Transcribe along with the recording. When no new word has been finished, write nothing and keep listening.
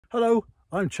Hello,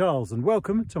 I'm Charles and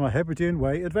welcome to my Hebridean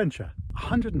Way adventure.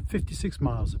 156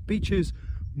 miles of beaches,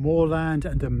 moorland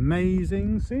and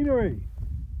amazing scenery.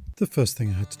 The first thing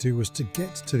I had to do was to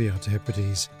get to the Outer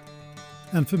Hebrides.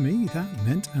 And for me that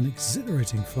meant an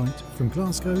exhilarating flight from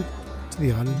Glasgow to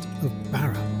the island of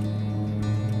Barra,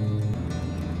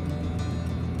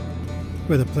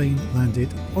 where the plane landed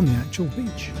on the actual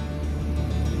beach.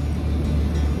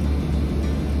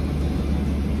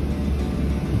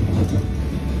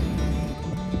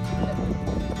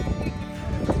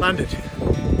 Landed.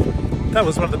 That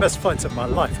was one of the best flights of my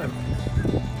life ever.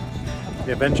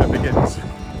 The adventure begins.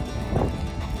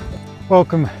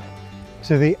 Welcome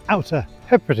to the Outer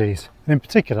Hebrides, and in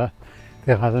particular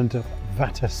the island of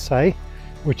Vatersay,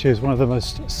 which is one of the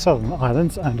most southern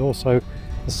islands and also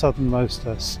the southernmost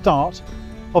start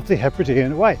of the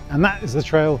Hebridean Way, and that is the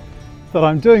trail that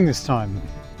I'm doing this time.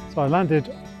 So I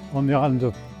landed on the island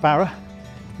of Barra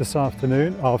this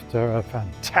afternoon after a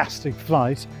fantastic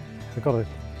flight. I got a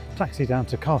taxi down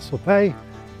to Castle Bay,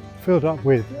 filled up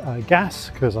with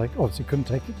gas because I obviously couldn't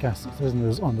take gas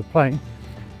on the plane,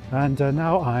 and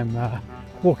now I'm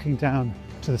walking down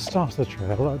to the start of the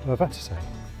trail at Vatersay.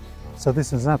 So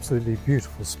this is an absolutely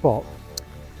beautiful spot,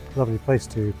 lovely place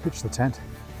to pitch the tent,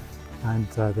 and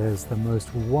there's the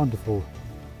most wonderful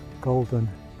golden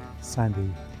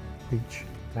sandy beach.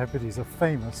 The Hebrides are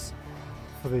famous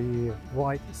for the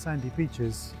white sandy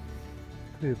beaches,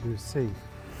 clear blue sea,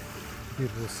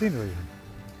 beautiful scenery.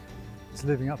 It's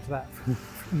living up to that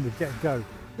from the get-go.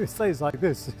 If it stays like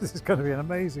this is going to be an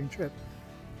amazing trip.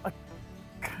 I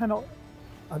cannot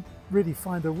really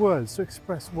find the words to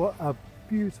express what a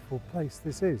beautiful place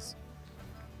this is.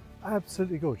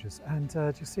 Absolutely gorgeous. And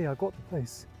you see, I got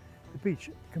the beach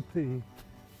completely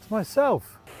to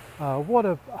myself. What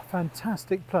a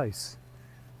fantastic place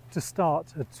to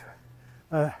start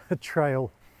a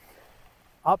trail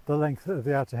up the length of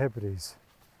the Outer Hebrides.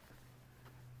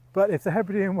 But if the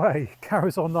Hebridean Way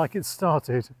carries on like it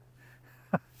started,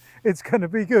 it's going to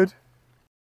be good.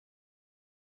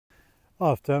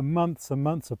 After months and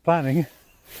months of planning,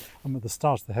 I'm at the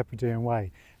start of the Hebridean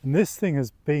Way. And this thing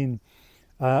has been,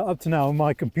 up to now on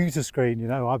my computer screen, you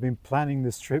know, I've been planning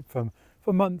this trip for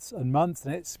months and months,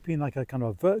 and it's been like a kind of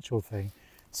a virtual thing.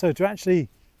 So to actually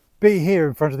be here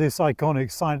in front of this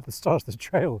iconic sign at the start of the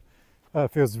trail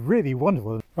feels really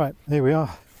wonderful. Right, here we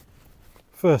are.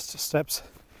 First steps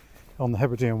on the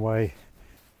Hebridean Way.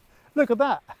 Look at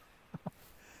that!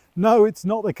 No, it's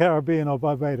not the Caribbean or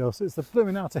Barbados, it's the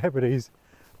blooming Outer Hebrides.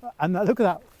 And look at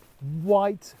that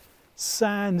white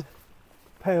sand,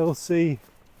 pale sea.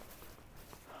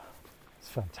 It's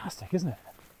fantastic, isn't it?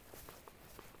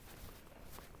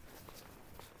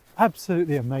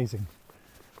 Absolutely amazing,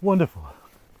 wonderful.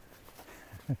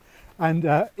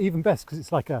 And even best because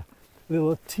it's like a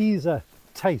little teaser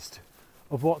taste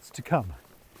of what's to come.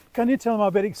 Can you tell I'm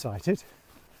a bit excited?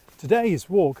 Today's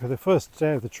walk, the first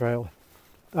day of the trail,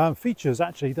 features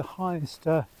actually the highest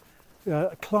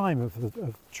climb of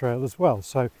the trail as well.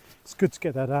 So it's good to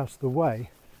get that out of the way.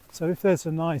 So if there's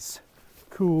a nice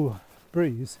cool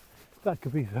breeze, that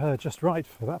could be just right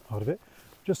for that part of it.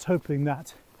 Just hoping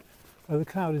that the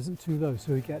cloud isn't too low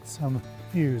so we get some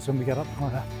views when we get up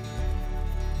higher.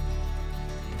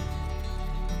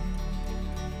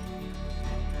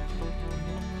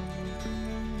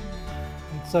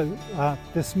 So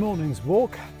this morning's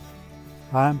walk,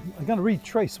 I'm going to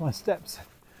retrace my steps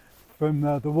from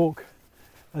the walk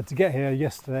to get here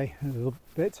yesterday a little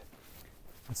bit.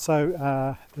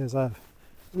 So there's a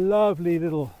lovely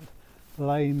little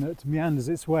lane that meanders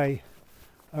its way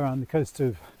around the coast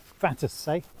of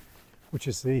Vatersay, which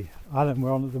is the island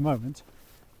we're on at the moment.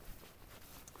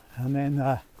 And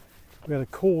then we had a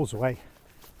causeway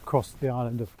across the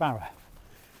island of Barra.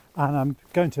 And I'm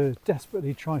going to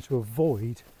desperately try to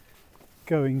avoid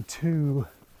going too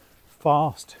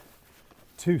fast,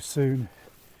 too soon,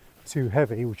 too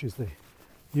heavy, which is the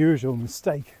usual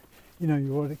mistake. You know,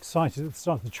 you're all excited at the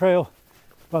start of the trail,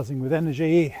 buzzing with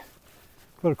energy,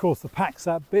 but of course the pack's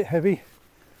that bit heavy.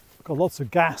 Got lots of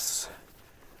gas,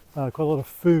 quite a lot of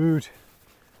food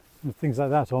and things like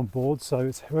that on board, so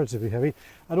it's relatively heavy,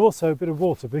 and also a bit of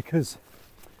water because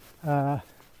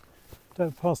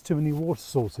don't pass too many water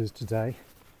sources today,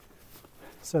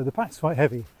 so the pack's quite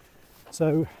heavy.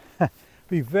 So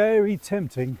be very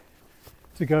tempting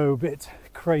to go a bit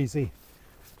crazy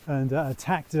and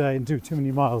attack today and do too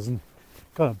many miles and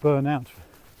kind of burn out.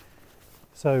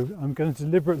 So I'm going to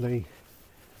deliberately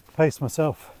pace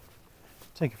myself,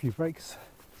 take a few breaks,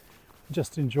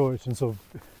 just enjoy it and sort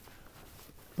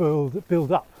of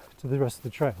build up to the rest of the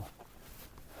trail.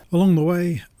 Along the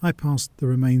way, I passed the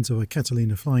remains of a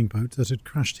Catalina flying boat that had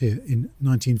crashed here in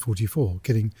 1944,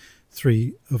 killing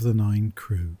 3 of the 9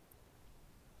 crew.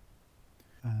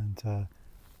 And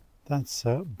that's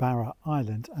Barra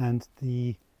Island, and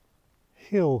the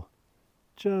hill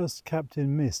just capped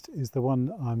in mist is the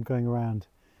one I'm going around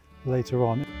later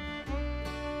on.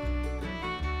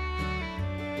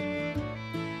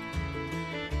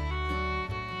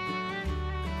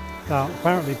 Now,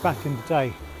 apparently back in the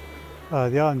day,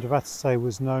 the island of Vatersay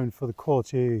was known for the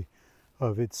quality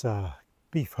of its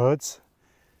beef herds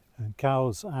and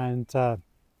cows, and but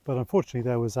unfortunately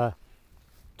there was a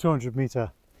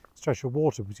 200-metre stretch of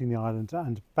water between the island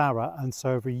and Barra, and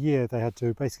so every year they had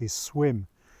to basically swim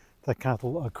their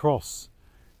cattle across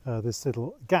this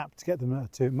little gap to get them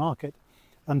to market,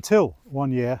 until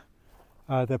one year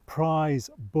their prize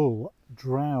bull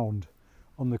drowned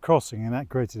on the crossing, and that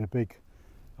created a big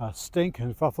stink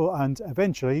and fuffle, and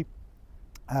eventually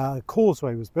a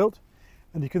causeway was built,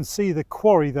 and you can see the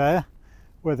quarry there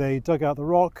where they dug out the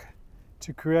rock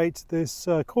to create this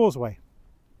causeway,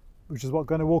 which is what we're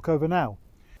going to walk over now.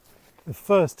 The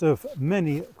first of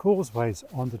many causeways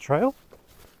on the trail.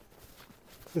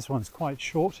 This one's quite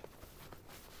short,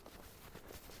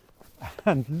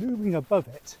 and looming above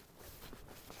it,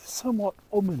 somewhat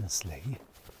ominously,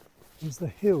 is the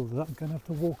hill that I'm going to have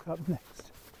to walk up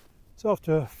next. So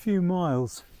after a few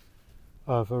miles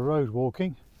of road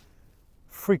walking,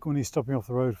 frequently stopping off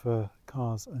the road for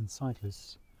cars and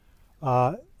cyclists,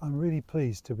 I'm really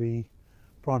pleased to be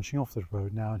branching off the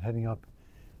road now and heading up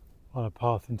on a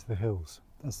path into the hills.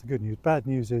 That's the good news. Bad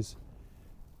news is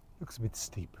it looks a bit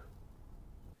steep.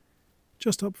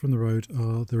 Just up from the road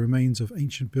are the remains of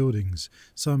ancient buildings,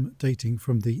 some dating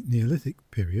from the Neolithic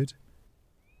period.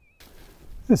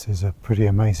 This is a pretty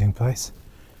amazing place.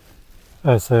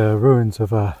 There's the ruins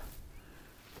of a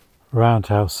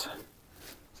roundhouse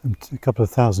a couple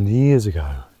of thousand years ago.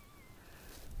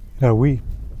 You know, we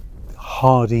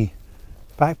hardy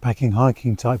backpacking,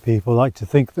 hiking type people like to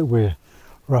think that we're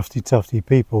roughy tufty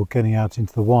people getting out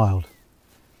into the wild.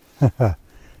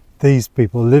 These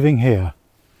people living here,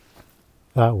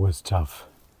 that was tough.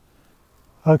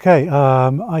 Okay,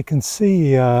 I can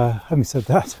see, having said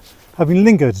that, having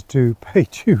lingered to pay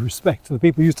due respect to the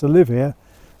people who used to live here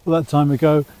all that time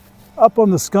ago, up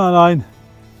on the skyline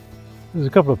there's a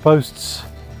couple of posts,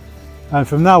 and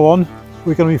from now on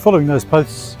we're going to be following those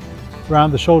posts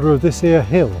around the shoulder of this here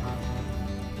hill.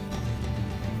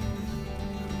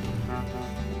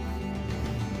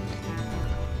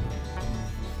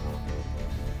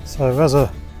 So as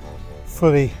a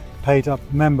fully paid up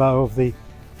member of the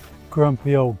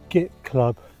Grumpy Old Git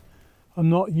Club, I'm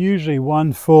not usually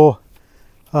one for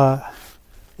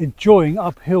enjoying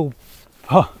uphill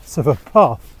parts of a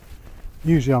path.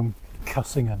 Usually I'm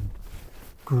cussing and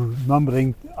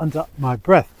mumbling under my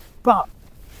breath,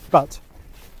 but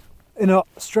in a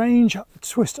strange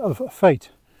twist of fate,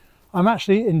 I'm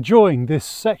actually enjoying this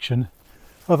section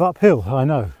of uphill. I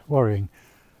know, worrying.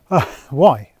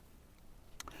 Why?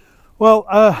 Well,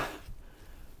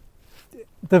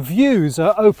 the views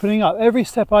are opening up. Every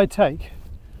step I take,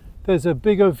 there's a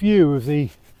bigger view of the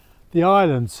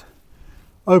islands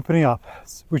opening up,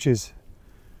 which is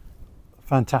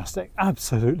fantastic,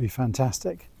 absolutely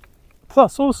fantastic.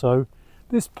 Plus also,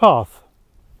 this path,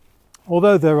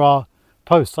 although there are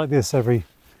posts like this every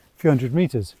few hundred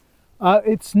meters,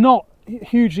 it's not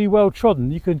hugely well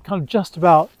trodden. You can kind of just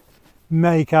about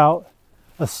make out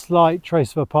a slight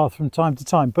trace of a path from time to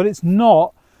time, but it's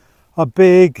not a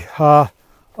big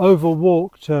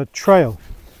overwalked trail,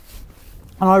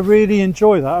 and I really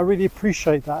enjoy that. I really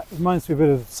appreciate that. It reminds me a bit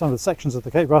of some of the sections of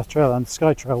the Cape Wrath Trail and the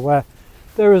Sky Trail where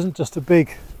there isn't just a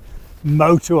big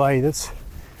motorway that's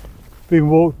being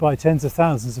walked by tens of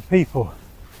thousands of people.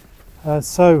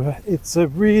 So it's a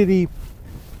really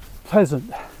pleasant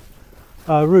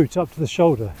route up to the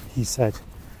shoulder, he said.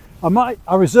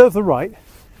 I reserve the right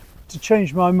to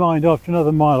change my mind after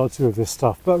another mile or two of this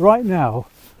stuff, but right now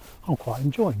I'm quite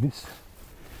enjoying this.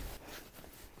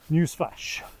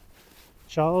 Newsflash: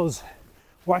 Charles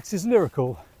waxes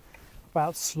lyrical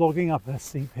about slogging up a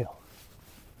steep hill.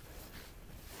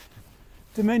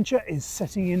 Dementia is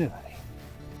setting in early.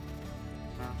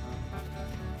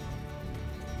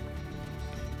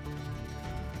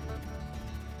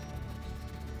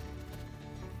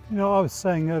 You know, I was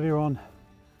saying earlier on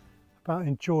about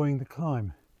enjoying the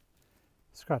climb.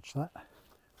 Scratch that. I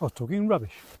was talking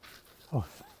rubbish. I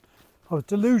was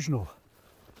delusional,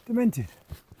 demented.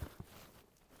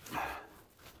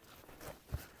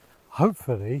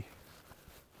 Hopefully,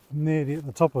 I'm nearly at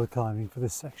the top of the climbing for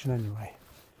this section anyway.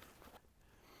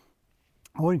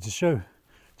 I wanted to show,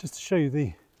 just to show you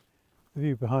the the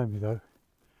view behind me though.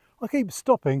 I keep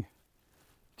stopping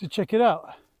to check it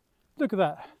out. Look at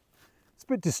that. It's a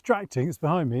bit distracting, it's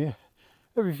behind me.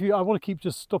 Every few, I want to keep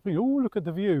just stopping. Oh, look at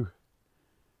the view.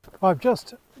 I've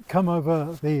just come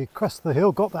over the crest of the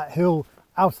hill, got that hill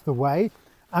out of the way,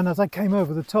 and as I came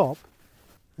over the top,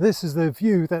 this is the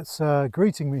view that's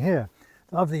greeting me here.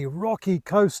 Lovely rocky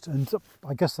coast, and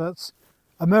I guess that's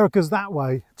America's that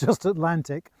way, just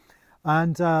Atlantic.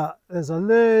 And there's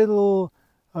a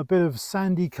bit of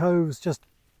sandy coves just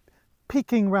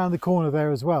peeking around the corner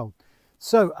there as well.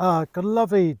 So got a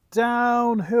lovely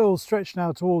downhill stretch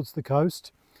now towards the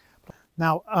coast.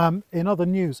 Now in other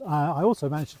news, I also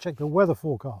managed to check the weather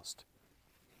forecast.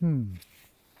 And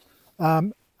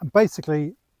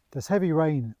basically there's heavy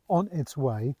rain on its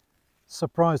way.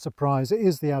 Surprise, surprise, it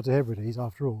is the Outer Hebrides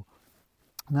after all.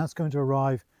 And that's going to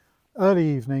arrive early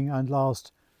evening and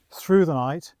last through the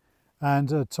night.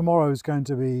 And tomorrow is going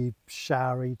to be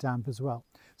showery, damp as well.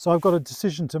 So I've got a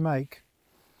decision to make.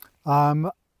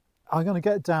 I'm going to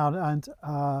get down, and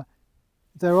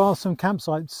there are some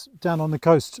campsites down on the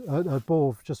coast at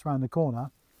Bor, just around the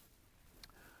corner.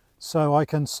 So I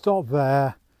can stop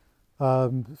there,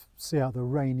 see out the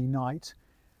rainy night.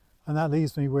 And that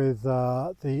leaves me with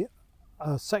the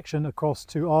section across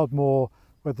to Ardmore,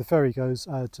 where the ferry goes,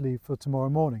 to leave for tomorrow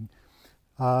morning.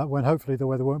 When hopefully the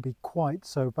weather won't be quite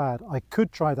so bad. I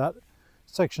could try that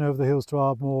section over the hills to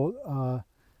Ardmore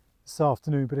this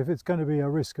afternoon, but if it's going to be a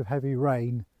risk of heavy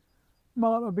rain,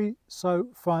 might not be so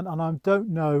fun, and I don't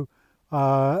know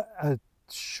a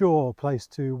sure place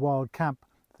to wild camp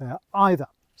there either.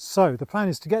 So the plan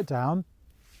is to get down,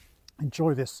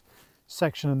 enjoy this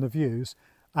section and the views,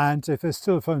 and if there's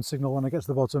still a phone signal when I get to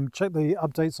the bottom, check the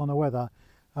updates on the weather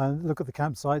and look at the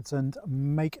campsites and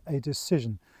make a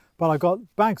decision. But I've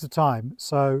got bags of time,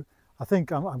 so I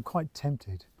think I'm quite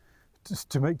tempted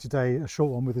to make today a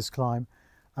short one with this climb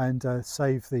and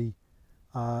save the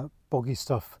boggy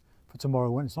stuff for tomorrow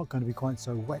when it's not going to be quite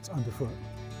so wet underfoot.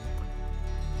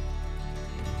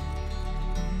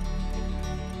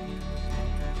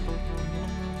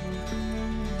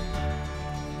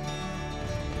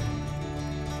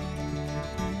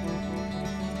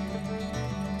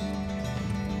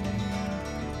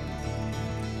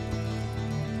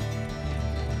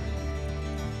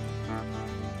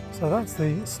 So that's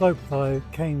the slope that I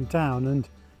came down, and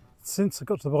since I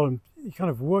got to the bottom, you kind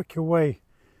of work your way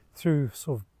through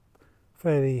sort of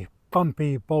fairly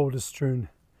bumpy, boulder-strewn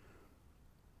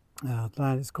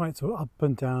land. It's quite sort of up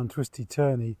and down,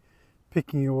 twisty-turny,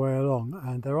 picking your way along,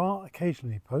 and there are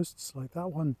occasionally posts like that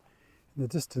one in the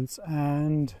distance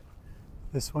and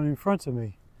this one in front of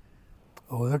me.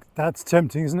 Oh, look, that's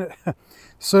tempting, isn't it?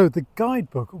 So the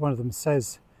guidebook, one of them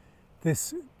says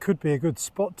this could be a good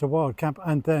spot to wild camp,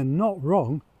 and they're not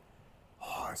wrong.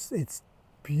 Oh, it's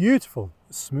beautiful,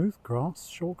 smooth grass,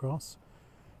 short grass,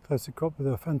 close to crop with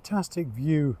a fantastic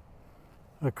view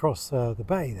across the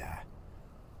bay there.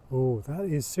 Oh, that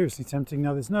is seriously tempting.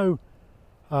 Now there's no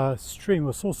stream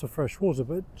or source of fresh water,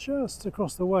 but just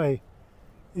across the way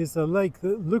is a lake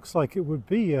that looks like it would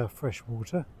be fresh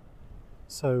water.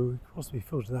 So possibly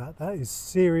filter that. That is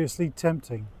seriously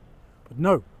tempting, but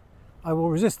no, I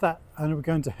will resist that, and we're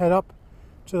going to head up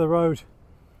to the road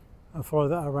and follow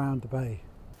that around the bay.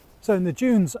 So in the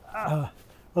dunes at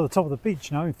the top of the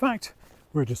beach now, in fact,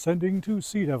 we're descending to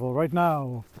sea level right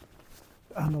now,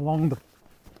 and along the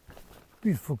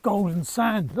beautiful golden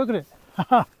sand. Look at it.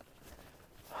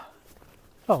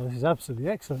 Oh, this is absolutely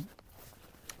excellent.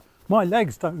 My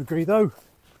legs don't agree though.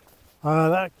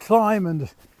 That climb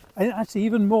and actually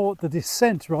even more the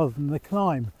descent rather than the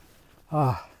climb.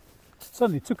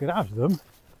 Suddenly took it out of them.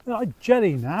 They're like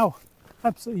jelly now,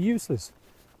 absolutely useless.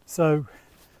 So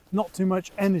not too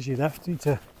much energy left. Need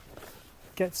to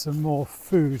get some more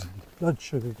food and blood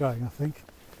sugar going, I think,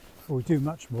 before we do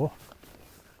much more.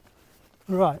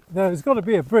 Right, there's got to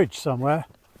be a bridge somewhere.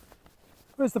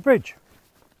 Where's the bridge?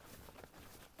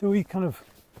 Do we kind of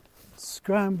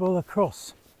scramble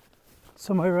across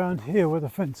somewhere around here where the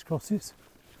fence crosses?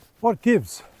 What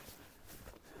gives?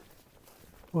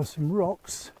 Or some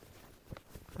rocks.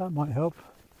 That might help.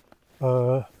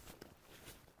 Then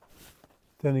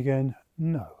again,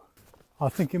 no. I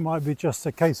think it might be just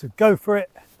a case of go for it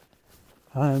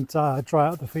and dry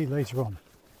out the feet later on.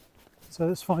 So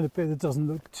let's find a bit that doesn't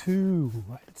look too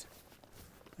wet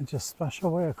and just splash our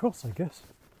way across, I guess.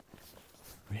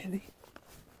 Really?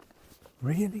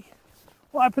 Really?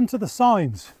 What happened to the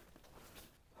signs?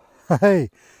 Hey,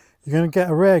 you're going to get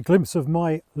a rare glimpse of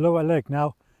my lower leg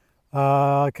now.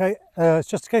 Okay, it's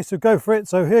just a case of go for it,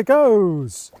 so here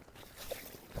goes.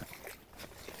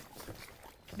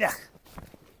 Yeah.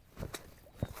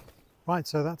 Right,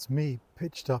 so that's me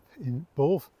pitched up in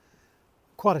Bulv.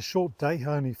 Quite a short day,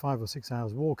 only 5 or 6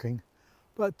 hours walking,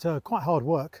 but quite hard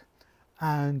work.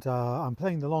 And I'm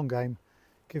playing the long game,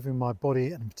 giving my body,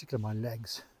 and in particular my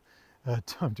legs,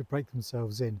 time to break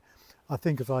themselves in. I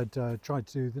think if I'd tried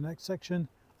to do the next section,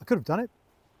 I could have done it,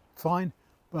 fine,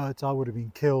 but I would have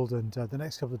been killed, and the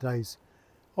next couple of days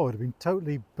I would have been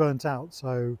totally burnt out.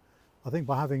 So I think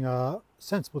by having a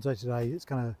sensible day today, it's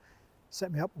going to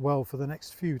set me up well for the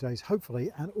next few days,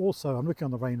 hopefully. And also, I'm looking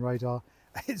on the rain radar,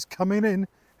 it's coming in.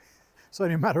 It's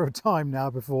only a matter of time now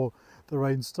before the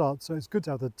rain starts, so it's good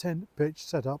to have the tent pitch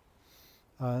set up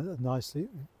nicely,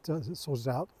 sorted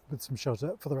out with some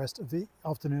shelter for the rest of the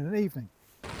afternoon and evening.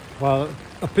 Well,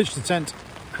 I pitched the tent,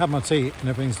 had my tea, and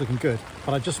everything's looking good,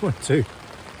 but I just want to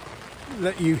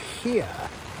let you hear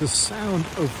the sound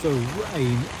of the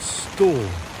rain storm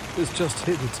that's just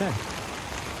hit the tent.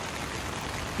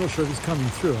 Not sure if it's coming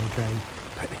through okay,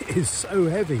 but it is so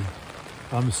heavy.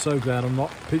 I'm so glad I'm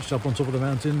not pitched up on top of the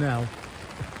mountain now.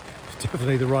 It's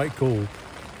definitely the right call.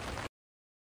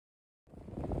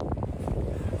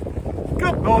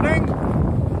 Good morning!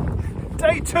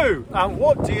 Day 2, and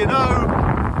what do you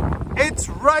know? It's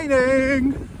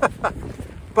raining!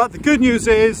 But the good news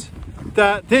is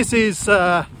that this is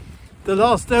the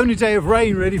only day of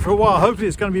rain really for a while. Hopefully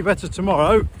it's going to be better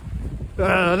tomorrow.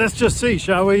 Let's just see,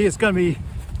 shall we? It's going to be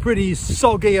pretty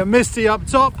soggy and misty up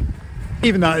top.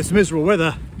 Even though it's miserable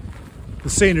weather, the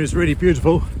scenery is really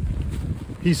beautiful,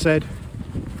 he said,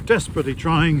 desperately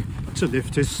trying to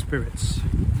lift his spirits.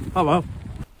 Oh well.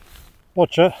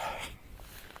 Watcher,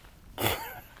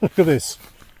 look at this.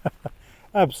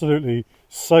 Absolutely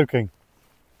soaking.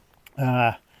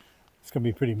 It's going to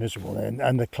be pretty miserable then,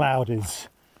 and the cloud is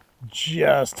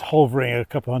just hovering a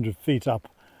couple hundred feet up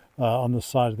on the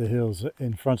side of the hills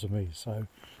in front of me, so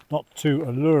not too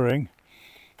alluring.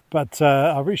 But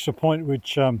I've reached a point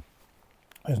which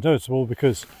is noticeable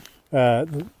because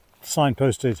the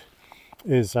signposted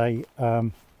is a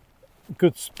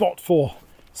good spot for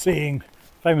seeing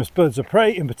famous birds of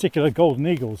prey, in particular golden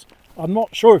eagles. I'm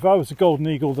not sure if I was a golden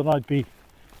eagle that I'd be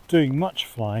doing much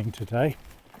flying today,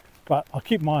 but I'll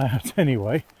keep my eye out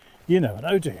anyway. You never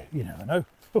know, do you? You never know.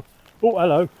 Oh,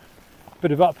 hello.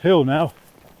 Bit of uphill now.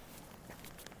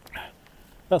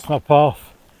 That's my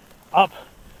path up,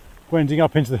 wending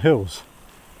up into the hills.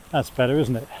 That's better,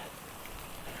 isn't it?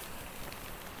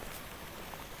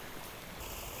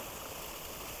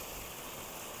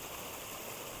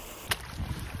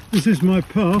 This is my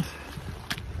path,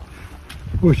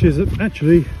 which is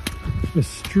actually a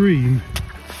stream.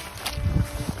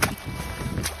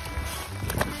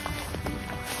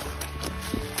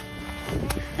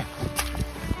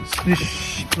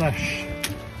 Splish, splash,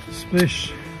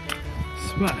 splish,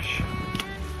 splash.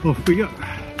 Off we go.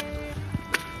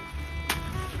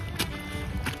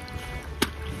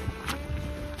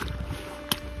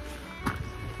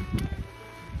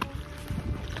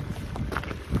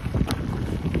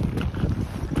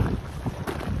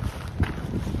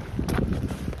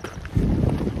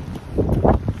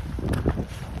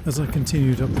 As I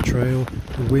continued up the trail,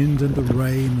 the wind and the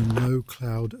rain and low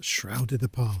cloud shrouded the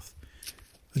path.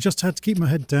 I just had to keep my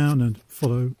head down and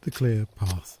follow the clear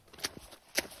path.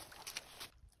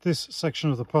 This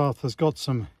section of the path has got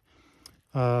some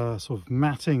sort of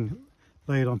matting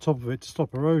laid on top of it to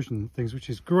stop erosion and things, which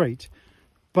is great.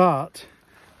 But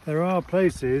there are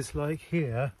places like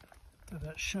here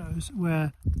that shows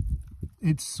where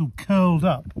it's sort of curled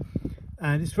up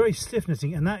and it's very stiff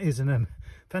knitting, and that is a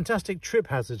fantastic trip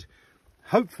hazard.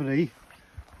 Hopefully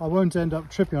I won't end up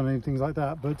tripping on anything like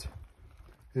that, but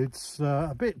it's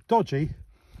a bit dodgy.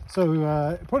 So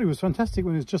it probably was fantastic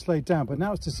when it was just laid down, but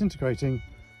now it's disintegrating.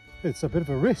 It's a bit of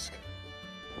a risk.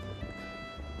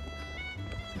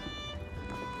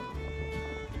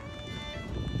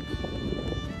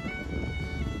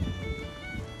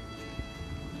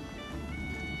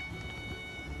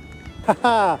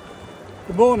 Haha!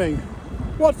 Good morning.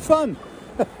 What fun!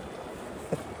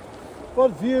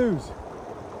 What views!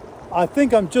 I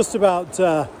think I'm just about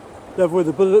level with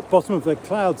the bottom of the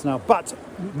clouds now, but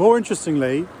more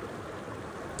interestingly,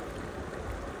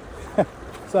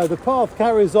 so the path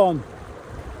carries on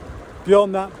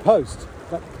beyond that post.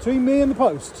 But between me and the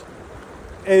post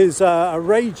is a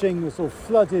raging sort of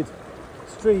flooded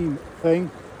stream thing.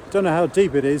 Don't know how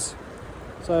deep it is,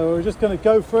 so we're just going to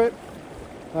go for it.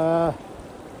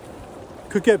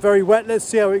 Could get very wet. Let's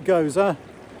see how it goes, huh?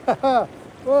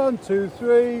 1, 2,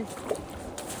 3.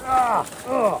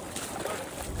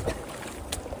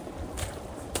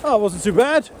 Oh, it wasn't too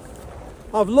bad.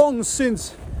 I've long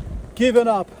since given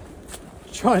up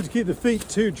trying to keep the feet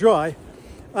too dry,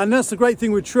 and that's the great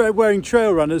thing with wearing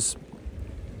trail runners.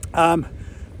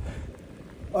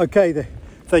 Okay,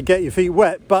 they get your feet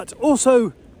wet, but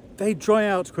also they dry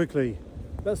out quickly.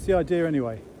 That's the idea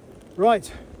anyway.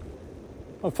 Right,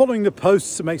 I'm following the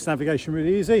posts. It makes navigation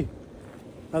really easy.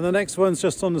 And the next one's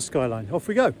just on the skyline. Off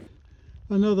we go.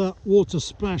 Another water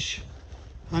splash,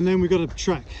 and then we've got a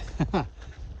track.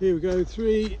 Here we go,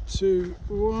 3, 2,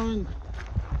 1.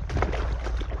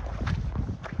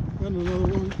 And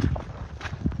another one.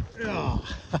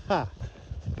 Yeah.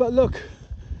 But look,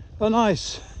 a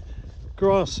nice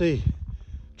grassy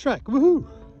track. Woohoo!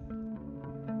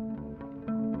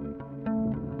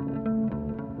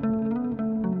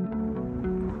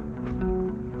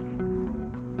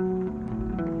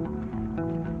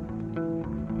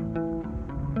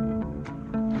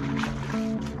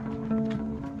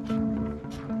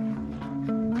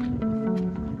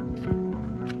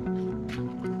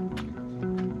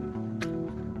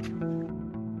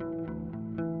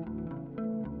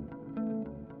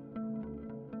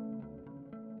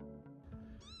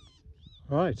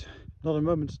 Right, not a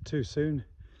moment too soon.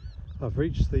 I've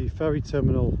reached the ferry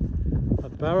terminal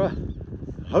at Barra.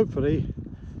 Hopefully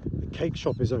the cake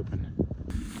shop is open.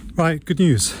 Right, good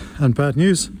news and bad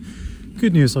news.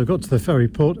 Good news, I got to the ferry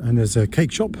port and there's a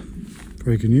cake shop.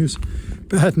 Very good news.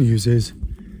 Bad news is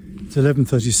it's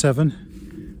 11:37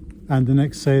 and the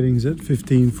next sailing's at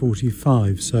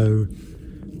 15:45, so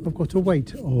I've got a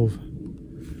wait of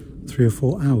 3 or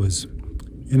 4 hours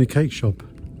in a cake shop.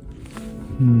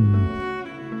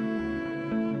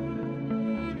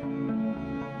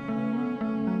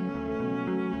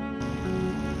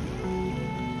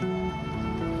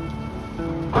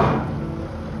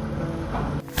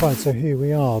 Right, so here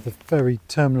we are, the ferry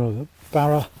terminal at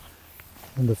Barra,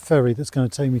 and the ferry that's going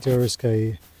to take me to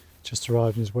Eriskay just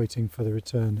arrived and is waiting for the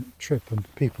return trip, and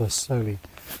people are slowly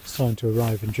starting to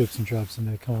arrive in dribs and drabs in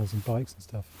their cars and bikes and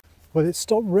stuff. Well, it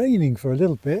stopped raining for a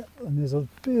little bit and there's a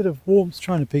bit of warmth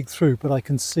trying to peek through, but I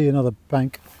can see another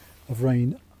bank of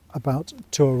rain about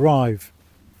to arrive.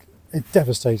 It's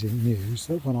devastating news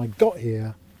that when I got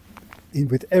here,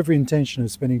 with every intention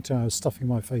of spending 2 hours stuffing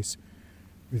my face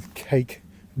with cake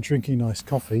and drinking nice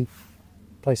coffee,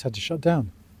 the place had to shut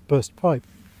down, burst pipe,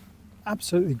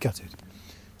 absolutely gutted.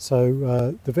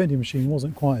 So the vending machine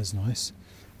wasn't quite as nice,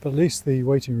 but at least the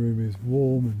waiting room is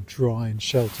warm and dry and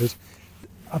sheltered.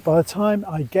 By the time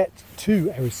I get to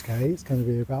Eriskay, it's going to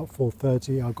be about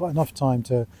 4:30. I've got enough time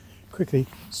to quickly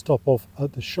stop off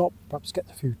at the shop, perhaps get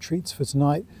a few treats for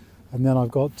tonight, and then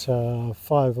I've got a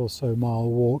 5 or so mile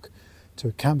walk to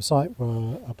a campsite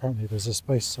where apparently there's a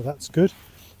space, so that's good.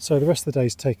 So the rest of the day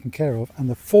is taken care of, and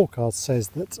the forecast says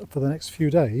that for the next few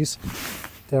days,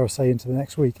 dare I say into the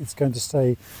next week, it's going to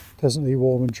stay pleasantly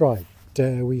warm and dry.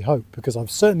 Dare we hope, because I've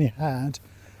certainly had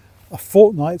a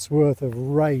fortnight's worth of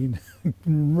rain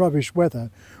and rubbish weather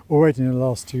already in the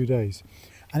last 2 days.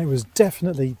 And it was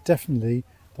definitely the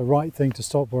right thing to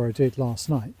stop where I did last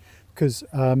night, because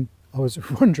I was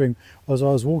wondering as I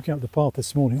was walking up the path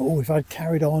this morning, oh, if I'd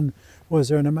carried on, was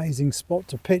there an amazing spot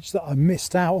to pitch that I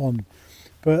missed out on?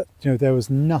 But you know, there was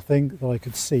nothing that I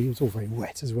could see. It was all very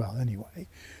wet as well anyway.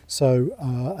 So,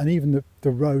 and even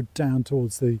the road down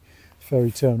towards the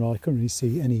ferry terminal, I couldn't really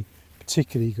see any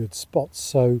particularly good spots.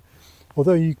 So,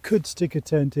 although you could stick a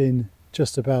tent in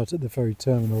just about at the ferry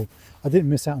terminal, I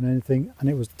didn't miss out on anything, and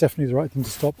it was definitely the right thing to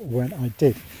stop when I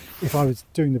did. If I was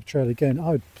doing the trail again, I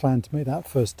would plan to make that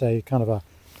first day kind of a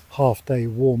half-day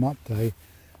warm-up day,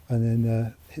 and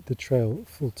then hit the trail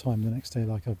full time the next day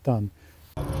like I've done.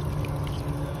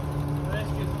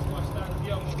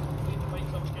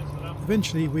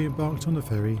 Eventually we embarked on the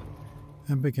ferry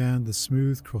and began the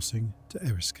smooth crossing to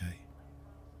Eriskay.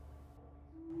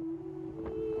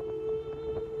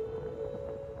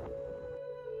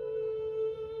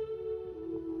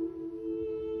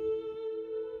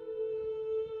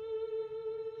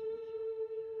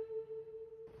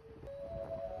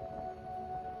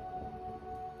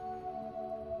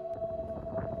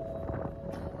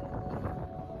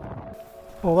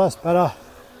 Oh, that's better.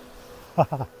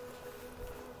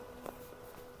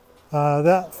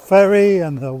 That ferry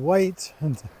and the wait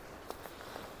and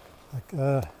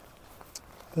the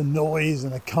noise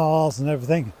and the cars and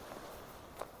everything.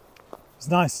 It's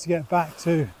nice to get back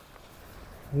to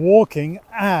walking,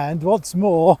 and what's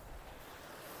more,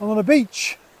 I'm on a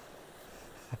beach.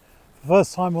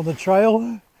 First time on the trail.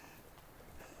 And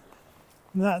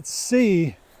that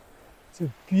sea, it's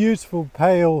a beautiful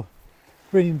pale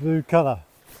green blue colour.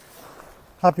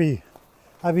 Happy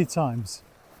times.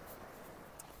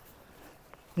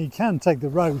 You can take the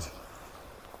road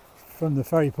from the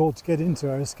ferry port to get into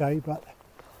Eriskay, but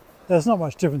there's not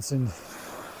much difference in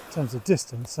terms of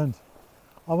distance, and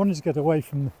I wanted to get away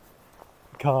from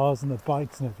the cars and the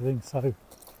bikes and everything, so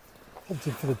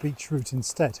opted for the beach route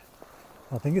instead.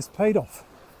 I think it's paid off.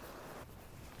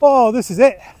 Oh, this is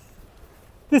it.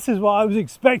 This is what I was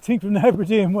expecting from the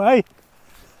Hebridean Way.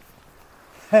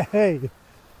 Hey,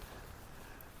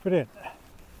 brilliant.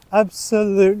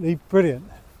 Absolutely brilliant.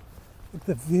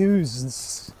 The views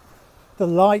and the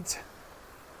light.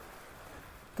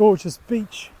 Gorgeous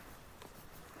beach.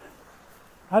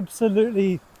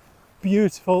 Absolutely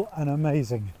beautiful and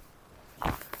amazing.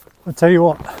 I'll tell you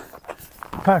what,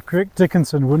 Patrick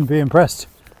Dickinson wouldn't be impressed.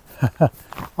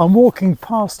 I'm walking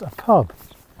past a pub.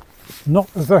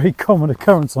 Not a very common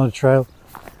occurrence on a trail,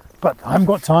 but I haven't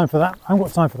got time for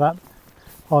that.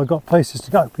 I've got places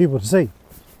to go, people to see.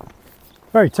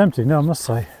 Very tempting now, I must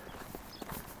say.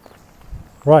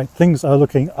 Right, things are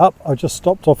looking up. I just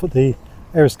stopped off at the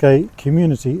Eriskay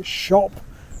community shop,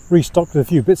 restocked with a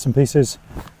few bits and pieces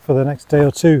for the next day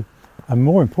or two, and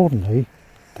more importantly,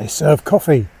 they serve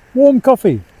coffee, warm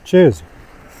coffee. Cheers.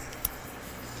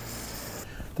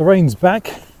 The rain's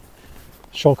back,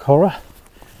 shock horror.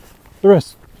 The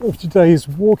rest of today's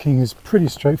walking is pretty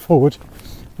straightforward.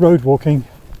 Road walking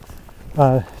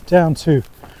down to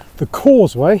the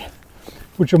causeway,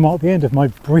 which will mark the end of my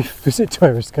brief visit to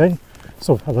Eriskay.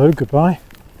 So hello, goodbye.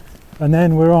 And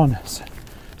then we're on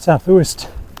southwest,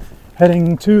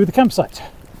 heading to the campsite.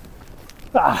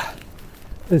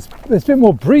 It's a bit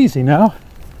more breezy now,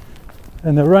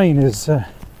 and the rain is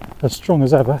as strong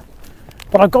as ever.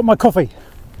 But I've got my coffee,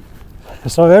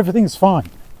 so everything's fine.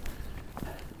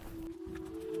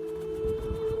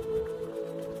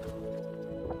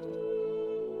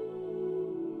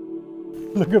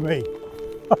 Look at me,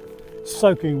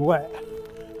 soaking wet,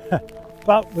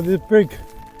 but with a big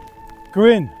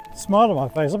grin, smile on my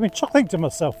face. I've been chuckling to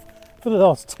myself for the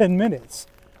last 10 minutes,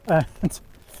 and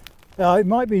it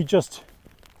might be just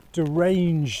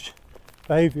deranged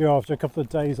behaviour after a couple of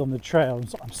days on the trail.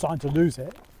 I'm starting to lose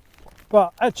it,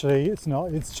 but actually it's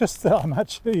not. It's just that I'm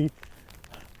actually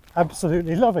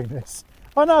absolutely loving this.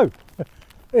 I know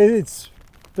it's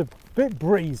a bit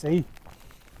breezy.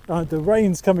 The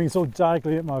rain's coming sort of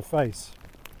diagonally at my face,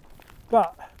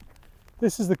 but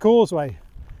this is the causeway.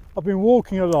 I've been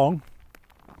walking along,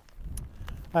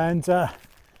 and the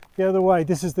other way,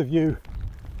 this is the view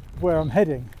where I'm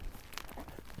heading,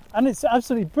 and it's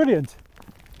absolutely brilliant.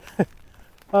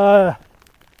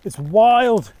 It's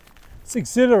wild, it's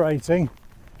exhilarating,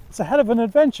 it's a hell of an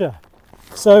adventure.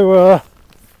 So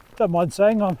don't mind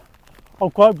saying I'm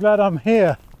quite glad I'm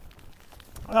here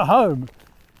at home.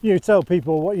 You tell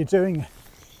people what you're doing,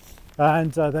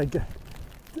 and they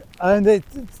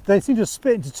seem to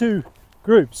split into two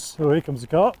groups. Oh, here comes the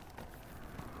car.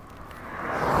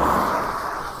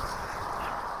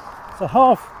 So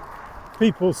half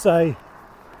people say,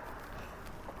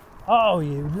 "Oh,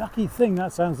 you lucky thing,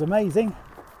 that sounds amazing."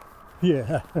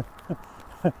 Yeah.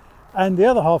 And the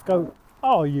other half go,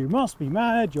 "Oh, you must be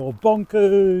mad, you're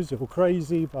bonkers, you're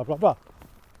crazy, blah, blah, blah."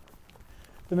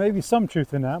 There may be some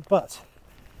truth in that, but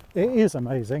it is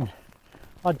amazing.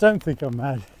 I don't think I'm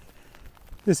mad.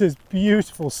 This is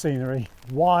beautiful scenery,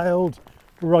 wild,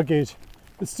 rugged,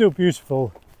 but still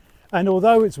beautiful. And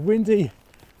although it's windy,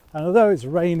 and although it's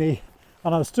rainy,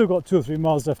 and I've still got 2 or 3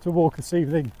 miles left to walk this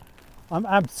evening, I'm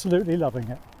absolutely loving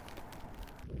it.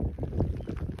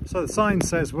 So the sign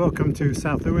says welcome to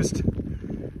South Uist.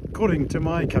 According to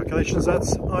my calculations,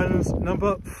 that's island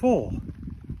number 4.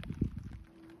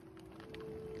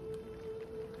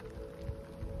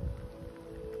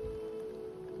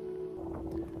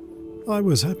 I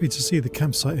was happy to see the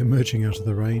campsite emerging out of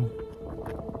the rain.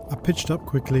 I pitched up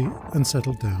quickly and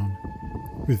settled down,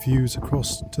 with views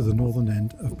across to the northern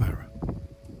end of Barra.